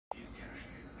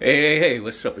Hey,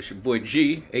 what's up? It's your boy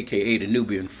G, aka the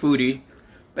Nubian Foodie.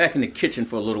 Back in the kitchen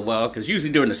for a little while, because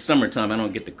usually during the summertime I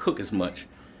don't get to cook as much.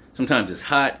 Sometimes it's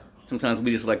hot, sometimes we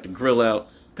just like to grill out,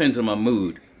 depends on my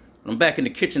mood. I'm back in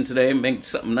the kitchen today, making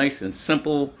something nice and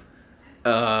simple,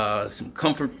 some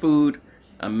comfort food.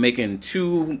 I'm making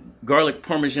 2 garlic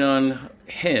parmesan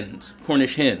hens,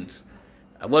 Cornish hens.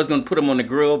 I was going to put them on the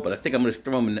grill, but I think I'm going to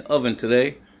throw them in the oven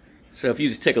today. So if you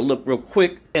just take a look real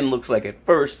quick, it looks like at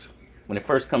first, when it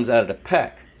first comes out of the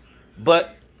pack.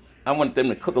 But I want them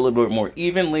to cook a little bit more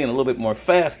evenly and a little bit more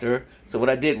faster. So what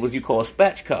I did was you call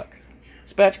spatchcock.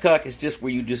 Spatchcock is just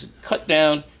where you just cut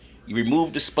down, you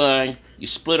remove the spine, you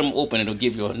split them open, it'll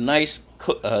give you a nice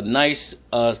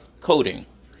coating.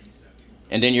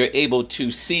 And then you're able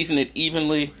to season it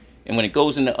evenly, and when it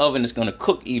goes in the oven, it's going to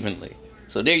cook evenly.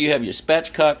 So there you have your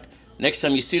spatchcock. Next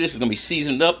time you see this, it's going to be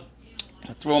seasoned up.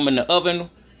 I throw them in the oven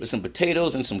with some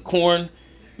potatoes and some corn,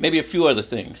 maybe a few other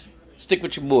things. Stick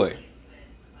with your boy.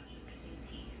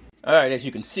 Alright, as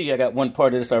you can see, I got one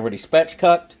part of this already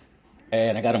spatchcocked,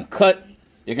 and I got them cut.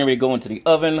 They're going to go into the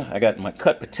oven. I got my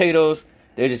cut potatoes.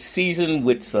 They're just seasoned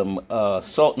with some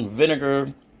salt and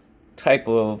vinegar type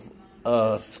of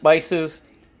spices.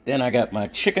 Then I got my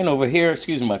chicken over here,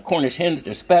 my Cornish hens.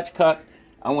 They're spatchcocked.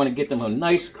 I want to get them a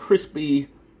nice crispy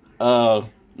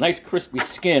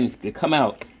skin to come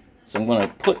out. So I'm going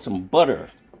to put some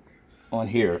butter on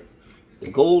here.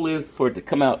 The goal is for it to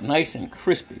come out nice and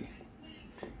crispy.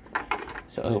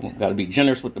 So I've got to be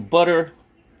generous with the butter.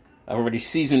 I've already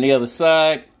seasoned the other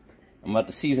side. I'm about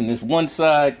to season this one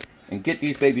side and get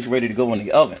these babies ready to go in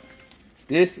the oven.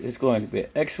 This is going to be an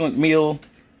excellent meal.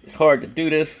 It's hard to do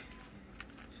this.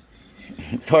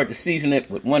 It's hard to season it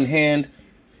with one hand.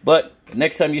 But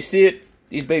next time you see it,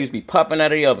 these babies be popping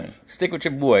out of the oven. Stick with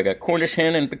your boy. I got Cornish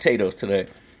hen and potatoes today.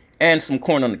 And some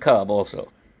corn on the cob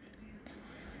also.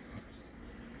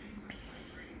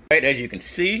 Right, as you can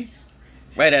see,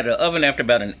 right out of the oven after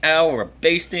about an hour of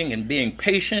basting and being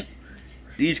patient,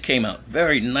 these came out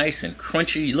very nice and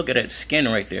crunchy. Look at that skin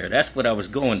right there. That's what I was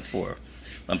going for.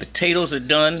 My potatoes are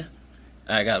done.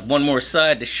 I got one more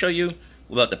side to show you.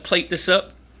 We're about to plate this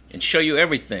up and show you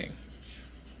everything.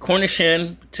 Cornish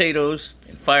hen, potatoes,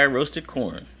 and fire roasted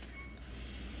corn.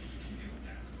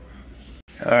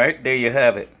 Alright, there you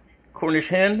have it. Cornish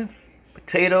hen,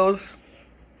 potatoes,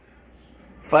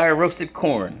 fire roasted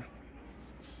corn.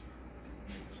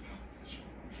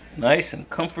 Nice and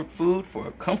comfort food for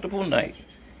a comfortable night.